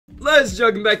Let's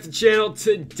welcome back to the channel.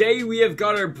 Today we have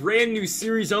got our brand new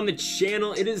series on the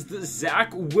channel. It is the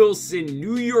Zach Wilson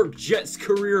New York Jets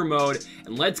career mode,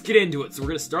 and let's get into it. So we're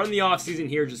going to start in the offseason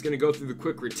here, just going to go through the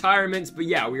quick retirements, but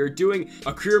yeah, we are doing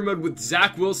a career mode with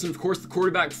Zach Wilson, of course, the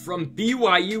quarterback from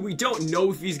BYU. We don't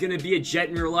know if he's going to be a Jet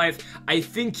in real life. I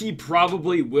think he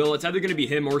probably will. It's either going to be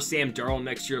him or Sam Darnold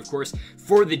next year, of course.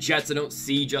 For the Jets, I don't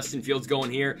see Justin Fields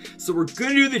going here, so we're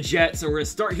going to do the Jets, and we're going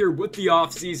to start here with the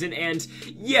offseason, and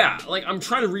yeah, like, I'm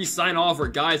trying to re-sign all of our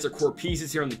guys, our core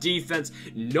pieces here on the defense.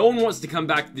 No one wants to come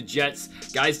back to the Jets.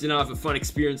 Guys did not have a fun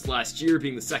experience last year,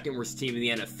 being the second worst team in the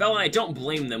NFL, and I don't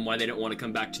blame them why they don't want to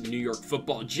come back to the New York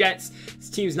Football Jets. This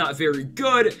team's not very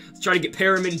good. Let's try to get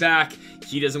Perriman back.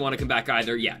 He doesn't want to come back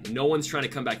either. Yeah, no one's trying to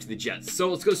come back to the Jets. So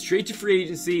let's go straight to free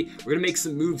agency. We're going to make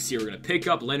some moves here. We're going to pick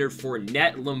up Leonard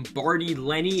Fournette. Lombardi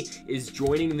Lenny is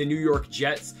joining the New York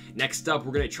Jets. Next up,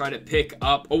 we're going to try to pick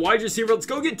up a wide receiver. Let's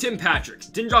go get Tim Patrick.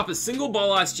 Didn't drop a single ball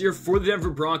last year for the Denver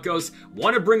Broncos.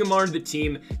 Want to bring him onto the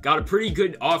team. Got a pretty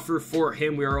good offer for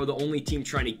him. We are the only team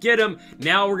trying to get him.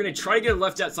 Now we're going to try to get a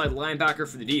left outside linebacker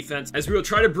for the defense, as we will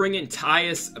try to bring in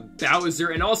Tyus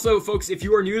Bowser. And also, folks, if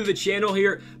you are new to the channel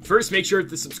here, first make sure to hit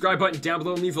the subscribe button down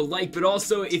below and leave a like. But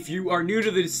also, if you are new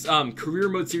to this career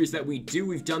mode series that we do,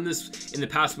 we've done this in the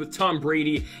past with Tom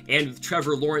Brady and with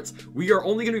Trevor Lawrence. We are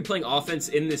only going to be playing offense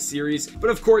in this series,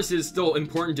 but of course, it is still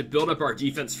important to build up our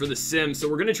defense for the sim. So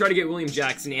we're going to try to get William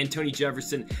Jackson and Tony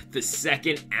Jefferson the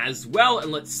second as well.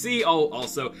 And let's see. Oh,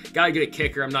 also, gotta get a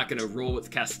kicker. I'm not going to roll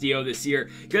with Castillo this year.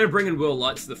 Gonna bring in Will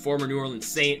Lutz, the former New Orleans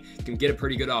Saint. Can get a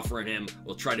pretty good offer on him.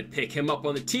 We'll try to pick him up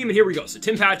on the team. And here we go. So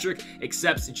Tim Patrick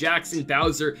accepts Jackson,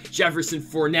 Bowser, Jefferson,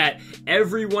 Fournette.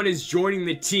 Everyone is joining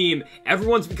the team.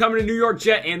 Everyone's becoming a New York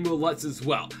Jet, and Will Lutz as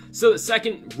well. So the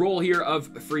second role here of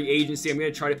free agency, I'm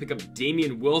going to try to pick up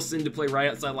Damian Wilson to play right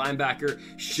outside linebacker.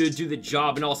 Should do the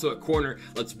job. And also at corner,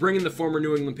 let's bring in the former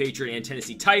New England Patriot and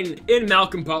Tennessee Titan in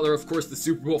Malcolm Butler, of course, the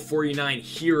Super Bowl 49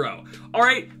 hero. All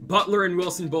right, Butler and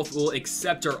Wilson both will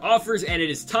accept our offers, and it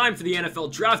is time for the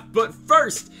NFL draft. But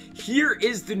first, here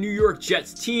is the New York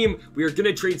Jets team. We are going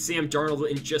to trade Sam Darnold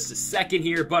in just a second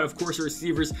here, but of course our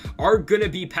receivers are going to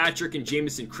be Patrick and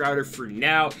Jamison Crowder for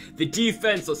now. The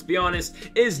defense, let's be honest,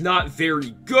 is not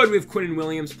very good. We have Quinnen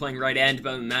Williams playing right end, but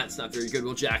other than that, it's not very good.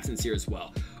 Will Jackson's here as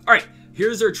well. All right.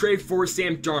 Here's our trade for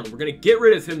Sam Darnold. We're going to get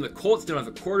rid of him. The Colts don't have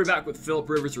a quarterback with Phillip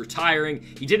Rivers retiring.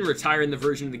 He didn't retire in the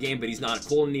version of the game, but he's not a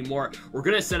Colt anymore. We're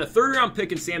going to send a third-round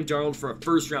pick in Sam Darnold for a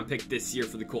first-round pick this year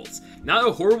for the Colts. Not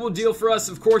a horrible deal for us,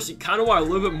 of course. You kind of want a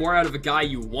little bit more out of a guy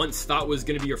you once thought was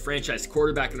going to be your franchise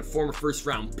quarterback and a former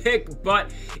first-round pick,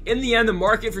 but in the end, the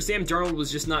market for Sam Darnold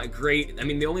was just not great. I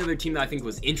mean, the only other team that I think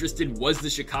was interested was the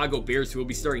Chicago Bears, who will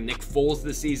be starting Nick Foles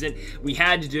this season. We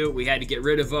had to do it. We had to get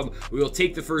rid of him. We will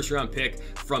take the first-round pick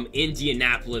from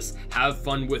Indianapolis. Have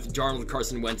fun with Darnold.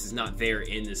 Carson Wentz is not there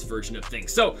in this version of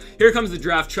things. So here comes the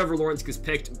draft. Trevor Lawrence gets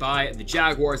picked by the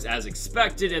Jaguars as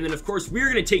expected. And then, of course, we're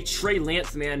going to take Trey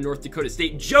Lance, the man, North Dakota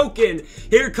State. Joking.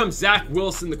 Here comes Zach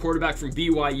Wilson, the quarterback from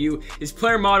BYU. His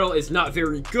player model is not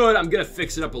very good. I'm going to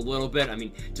fix it up a little bit. I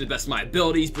mean, to the best of my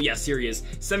abilities. But yes, here he is.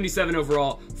 77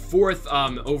 overall. Fourth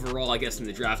overall, I guess, in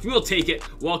the draft. We'll take it.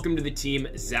 Welcome to the team,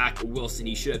 Zach Wilson.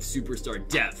 He should have superstar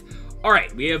depth. All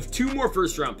right, we have two more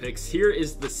first-round picks. Here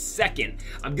is the second.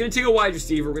 I'm going to take a wide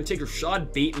receiver. We're going to take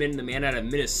Rashad Bateman, the man out of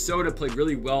Minnesota. Played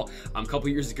really well a couple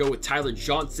years ago with Tyler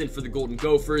Johnson for the Golden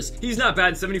Gophers. He's not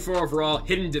bad, 74 overall,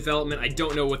 hidden development. I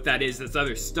don't know what that is. That's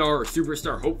either star or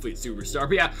superstar. Hopefully it's superstar.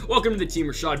 But yeah, welcome to the team,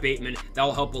 Rashad Bateman. That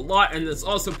will help a lot. And let's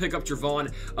also pick up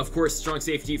Trevon, of course, strong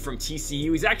safety from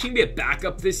TCU. He's actually going to be a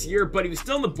backup this year, but he was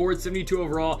still on the board, 72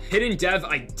 overall. Hidden dev,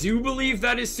 I do believe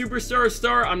that is superstar or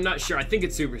star. I'm not sure. I think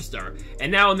it's superstar.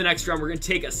 And now in the next round, we're going to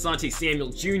take Asante Samuel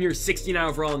Jr., 69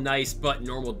 overall, nice, but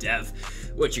normal dev.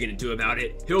 What you going to do about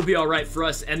it? He'll be all right for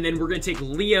us. And then we're going to take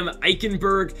Liam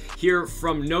Eichenberg here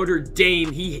from Notre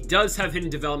Dame. He does have hidden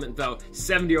development, though,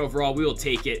 70 overall. We will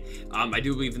take it. I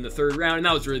do believe in the third round, and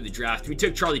that was really the draft. We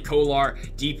took Charlie Kolar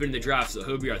deep in the draft, so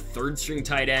he'll be our third-string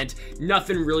tight end.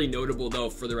 Nothing really notable, though,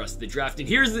 for the rest of the draft. And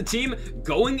here's the team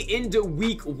going into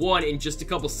week one in just a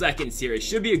couple seconds here. It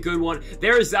should be a good one.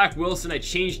 There's Zach Wilson. I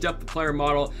changed up the player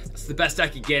model. That's the best I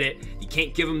could get it. You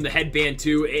can't give him the headband,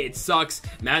 too. It sucks.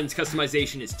 Madden's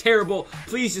customization is terrible.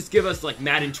 Please just give us like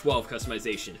Madden 12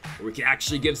 customization, where we can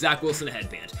actually give Zach Wilson a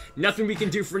headband. Nothing we can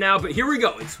do for now, but here we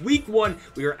go. It's week one.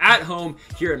 We are at home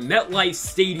here at MetLife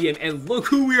Stadium, and look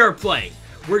who we are playing.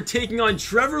 we're taking on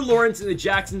Trevor Lawrence and the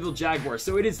Jacksonville Jaguars.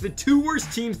 So it is the two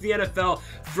worst teams in the NFL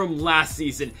from last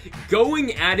season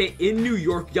going at it in New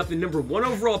York. You got the number 1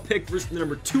 overall pick versus the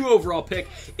number 2 overall pick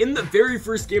in the very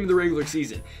first game of the regular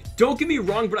season. Don't get me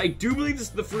wrong, but I do believe this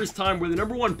is the first time where the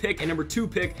number 1 pick and number 2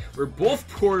 pick were both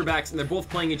quarterbacks and they're both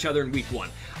playing each other in week 1.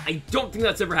 I don't think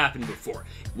that's ever happened before.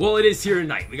 Well, it is here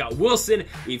tonight. We got Wilson,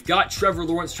 we've got Trevor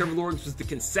Lawrence. Trevor Lawrence was the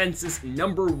consensus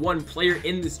number 1 player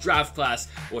in this draft class.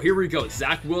 Well, here we go.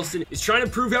 Zach Wilson is trying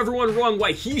to prove everyone wrong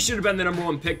why he should have been the number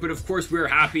 1 pick, but of course we're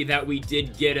happy that we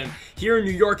did get him here in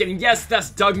New York. And yes,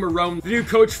 that's Doug Marrone, the new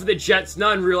coach for the Jets.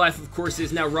 Not in real life, of course,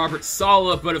 is now Robert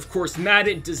Saleh, but of course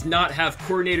Madden does not have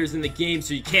coordinators in the game,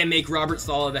 so you can't make Robert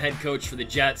Saleh the head coach for the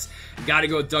Jets. You gotta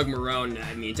go with Doug Marrone.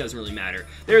 I mean, it doesn't really matter.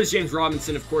 There's James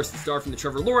Robinson, of course, the star from the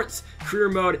Trevor Lawrence career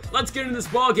mode. Let's get into this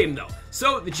ball game though.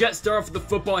 So the Jets start off with the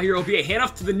football here. It'll be a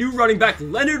handoff to the new running back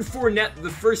Leonard Fournette, the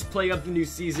first play of the new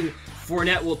season.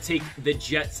 Fournette will take the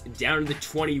Jets down to the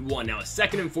 21. Now a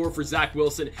 2nd and 4 for Zach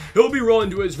Wilson. He'll be rolling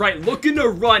to his right, looking to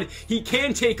run. He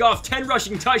can take off 10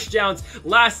 rushing touchdowns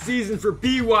last season for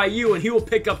BYU, and he will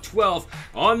pick up 12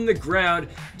 on the ground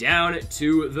down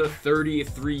to the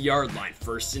 33-yard line.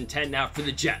 1st and 10 now for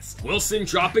the Jets. Wilson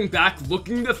dropping back,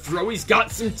 looking to throw. He's got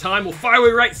some time. Will fire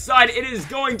away right side. It is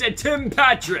going to Tim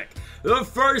Patrick. The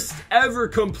first ever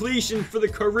completion for the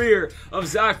career of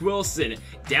Zach Wilson.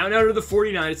 Down out of the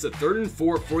 49, it's a 3rd and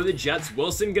 4 for the Jets.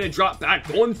 Wilson gonna drop back,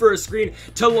 going for a screen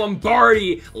to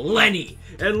Lombardi, Lenny.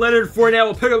 And Leonard Fournette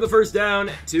will pick up the first down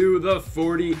to the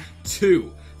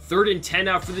 42. 3rd and 10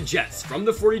 now for the Jets. From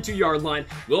the 42-yard line,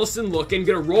 Wilson looking,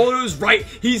 gonna roll to his right.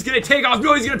 He's gonna take off.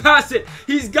 No, he's gonna pass it.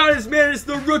 He's got his man. It's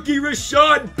the rookie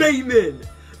Rashad Bateman.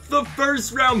 The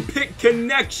 1st round pick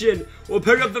connection will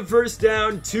pick up the first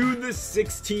down to the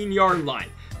 16-yard line.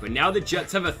 But now the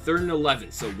Jets have a 3rd and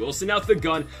 11. So Wilson out the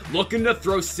gun, looking to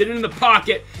throw, sitting in the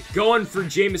pocket, going for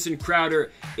Jamison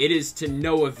Crowder. It is to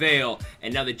no avail.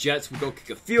 And now the Jets will go kick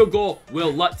a field goal.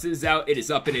 Will Lutz is out. It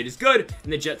is up and it is good.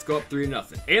 And the Jets go up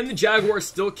 3-0. And the Jaguars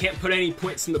still can't put any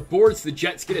points on the board. So the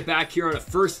Jets get it back here on a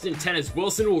 1st and 10 as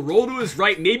Wilson will roll to his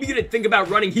right. Maybe gonna think about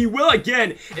running. He will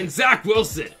again. And Zach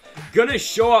Wilson gonna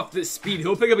show off the speed.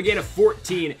 He'll pick up a gain of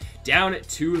 14 down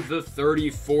to the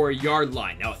 34-yard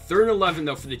line. Now 3rd and 11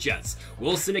 though for the Jets.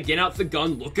 Wilson again out the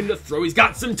gun, looking to throw. He's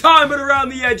got some time, but around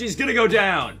the edge he's gonna go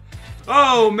down.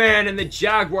 Oh man, and the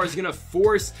Jaguars are gonna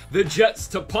force the Jets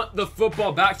to punt the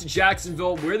football back to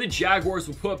Jacksonville, where the Jaguars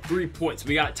will put up 3 points.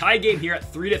 We got a tie game here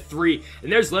at 3-3,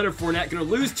 and there's Leonard Fournette gonna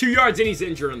lose 2 yards, and he's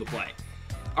injured on the play.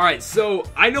 Alright, so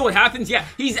I know what happens. Yeah,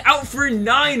 he's out for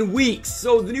 9 weeks.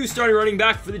 So the new starting running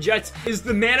back for the Jets is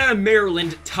the man out of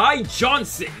Maryland, Ty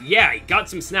Johnson. Yeah, he got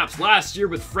some snaps last year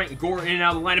with Frank Gore in and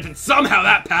out of the lineup, and somehow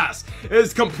that pass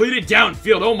is completed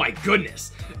downfield. Oh my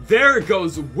goodness. There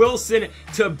goes Wilson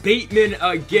to Bateman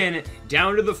again,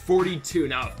 down to the 42.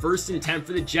 Now, 1st and 10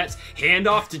 for the Jets.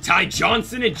 Handoff to Ty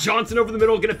Johnson, and Johnson over the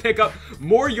middle, going to pick up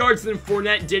more yards than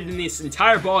Fournette did in this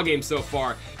entire ballgame so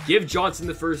far. Give Johnson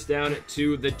the first down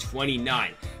to the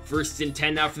 29. 1st and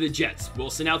 10 now for the Jets.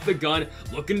 Wilson out the gun,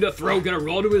 looking to throw, gonna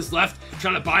roll to his left,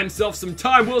 trying to buy himself some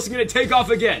time. Wilson gonna take off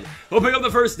again. He'll pick up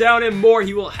the first down and more.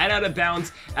 He will head out of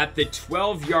bounds at the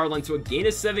 12-yard line, so a gain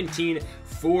of 17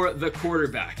 for the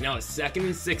quarterback. Now a 2nd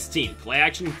and 16. Play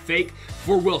action fake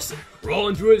for Wilson.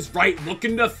 Rolling to his right,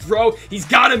 looking to throw. He's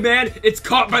got him, man. It's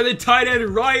caught by the tight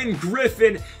end, Ryan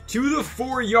Griffin, to the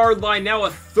 4-yard line. Now a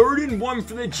 3rd and 1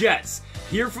 for the Jets.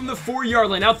 Here from the 4-yard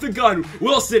line, out the gun.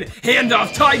 Wilson,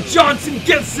 handoff. Ty Johnson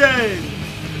gets in.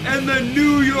 And the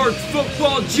New York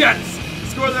Football Jets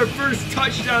score their first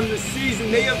touchdown of the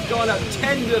season. They have gone up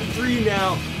 10-3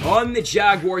 now on the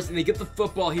Jaguars, and they get the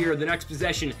football here, the next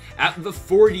possession, at the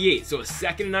 48. So a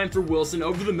 2nd and 9 for Wilson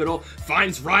over the middle.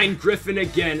 Finds Ryan Griffin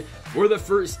again for the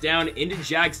first down into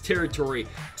Jags territory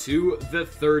to the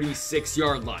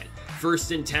 36-yard line.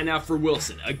 1st and 10 now for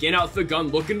Wilson. Again out the gun,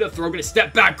 looking to throw, gonna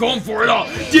step back, going for it all.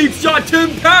 Deep shot, Tim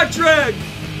Patrick!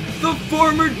 The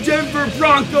former Denver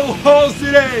Bronco hauls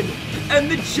it in. And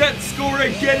the Jets score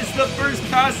again. It's the first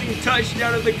passing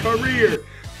touchdown of the career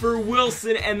for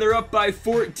Wilson, and they're up by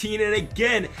 14, and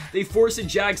again, they force a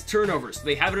Jags turnover, so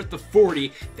they have it at the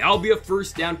 40. That'll be a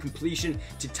first down completion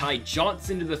to Ty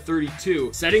Johnson to the 32,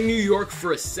 setting New York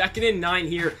for a 2nd and 9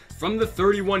 here from the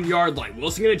 31-yard line.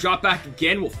 Wilson gonna drop back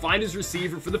again, will find his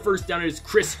receiver for the first down. It is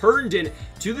Chris Herndon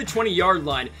to the 20-yard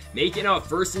line, making out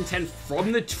 1st and 10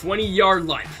 from the 20-yard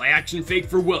line. Play action fake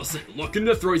for Wilson, looking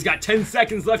to throw. He's got 10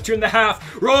 seconds left here in the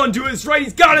half. Rolling to his right,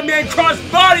 he's got a man, cross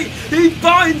body, he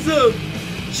finds him.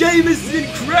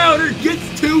 Jamison Crowder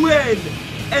gets 2 in.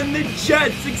 and the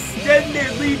Jets extend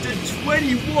their lead to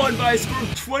 21 by a score of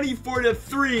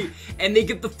 24-3, and they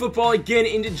get the football again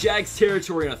into Jags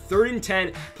territory on a 3rd and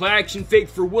 10. Play action fake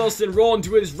for Wilson, rolling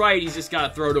to his right. He's just got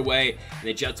to throw it away, and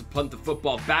the Jets will punt the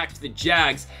football back to the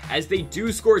Jags as they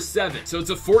do score 7. So it's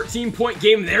a 14-point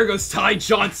game. There goes Ty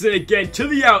Johnson again to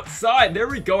the outside. There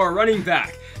we go, our running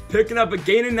back. Picking up a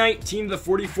gain of 19 to the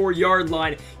 44-yard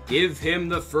line. Give him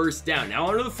the first down. Now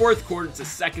on to the 4th quarter. It's a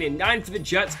 2nd and 9 for the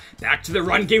Jets. Back to the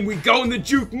run game we go, and the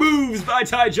juke moves by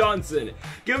Ty Johnson.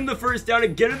 Give him the first down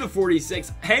again at the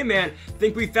 46. Hey man,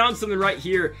 think we found something right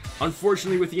here.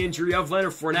 Unfortunately with the injury of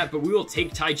Leonard Fournette, but we will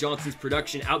take Ty Johnson's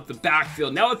production out the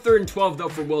backfield. Now a 3rd and 12 though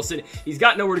for Wilson. He's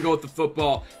got nowhere to go with the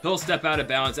football. He'll step out of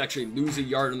bounds, actually lose a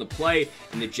yard on the play,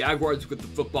 and the Jaguars get the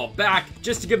football back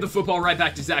just to give the football right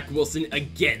back to Zach Wilson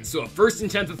again. So a 1st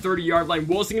and 10 at the 30-yard line.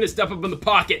 Wilson gonna step up in the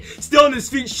pocket. Still on his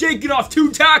feet, shaking off 2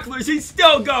 tacklers. He's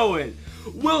still going.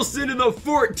 Wilson to the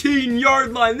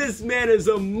 14-yard line. This man is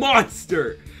a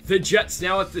monster. The Jets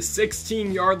now at the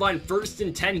 16-yard line. 1st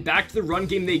and 10. Back to the run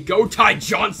game they go. Ty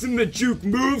Johnson, the juke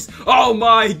moves. Oh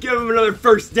my, give him another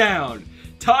first down.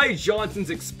 Ty Johnson's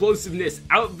explosiveness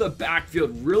out the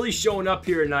backfield really showing up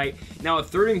here tonight. Now a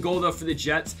 3rd and goal though for the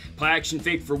Jets. Play action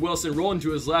fake for Wilson, rolling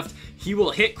to his left. He will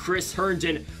hit Chris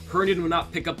Herndon. Herndon will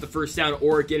not pick up the first down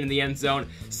or get in the end zone.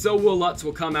 So Will Lutz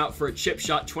will come out for a chip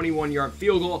shot 21-yard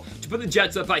field goal to put the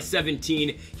Jets up by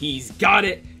 17. He's got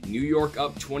it. New York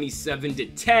up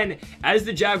 27-10 as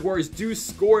the Jaguars do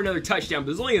score another touchdown, but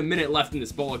there's only a minute left in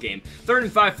this ball game. 3rd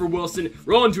and 5 for Wilson,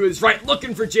 rolling to his right,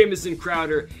 looking for Jamison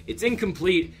Crowder. It's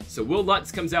incomplete, so Will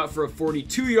Lutz comes out for a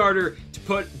 42-yarder to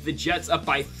put the Jets up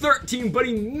by 13, but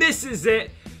he misses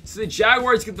it. So the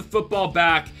Jaguars get the football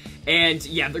back. And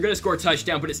yeah, they're going to score a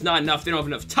touchdown, but it's not enough. They don't have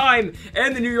enough time.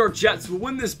 And the New York Jets will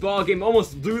win this ball game.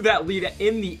 Almost blew that lead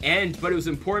in the end, but it was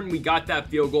important we got that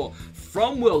field goal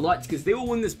from Will Lutz because they will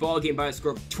win this ball game by a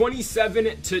score of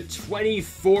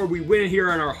 27-24. We win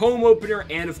here in our home opener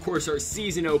and of course our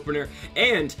season opener,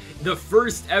 and the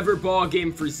first ever ball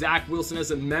game for Zach Wilson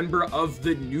as a member of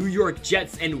the New York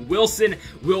Jets. And Wilson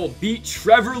will beat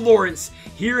Trevor Lawrence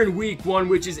here in week 1,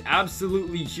 which is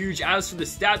absolutely huge. As for the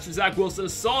stats for Zach Wilson, a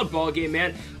solid ball game,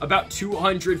 man. About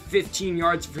 215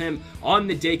 yards for him on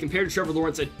the day compared to Trevor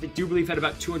Lawrence. I do believe had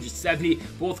about 270.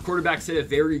 Both quarterbacks had a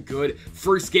very good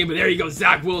first game, but there you go,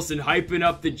 Zach Wilson hyping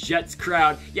up the Jets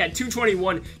crowd. Yeah,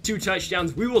 221, 2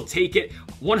 touchdowns. We will take it.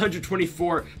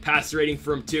 124 passer rating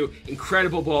for him too.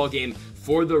 Incredible ball game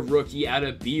for the rookie out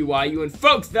of BYU. And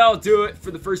folks, that'll do it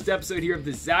for the first episode here of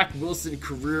the Zach Wilson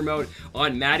career mode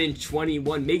on Madden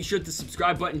 21. Make sure to hit the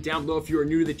subscribe button down below if you are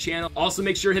new to the channel. Also,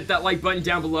 make sure to hit that like button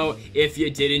down below if you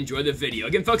did enjoy the video.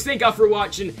 Again, folks, thank y'all for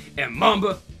watching, and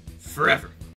Mamba forever.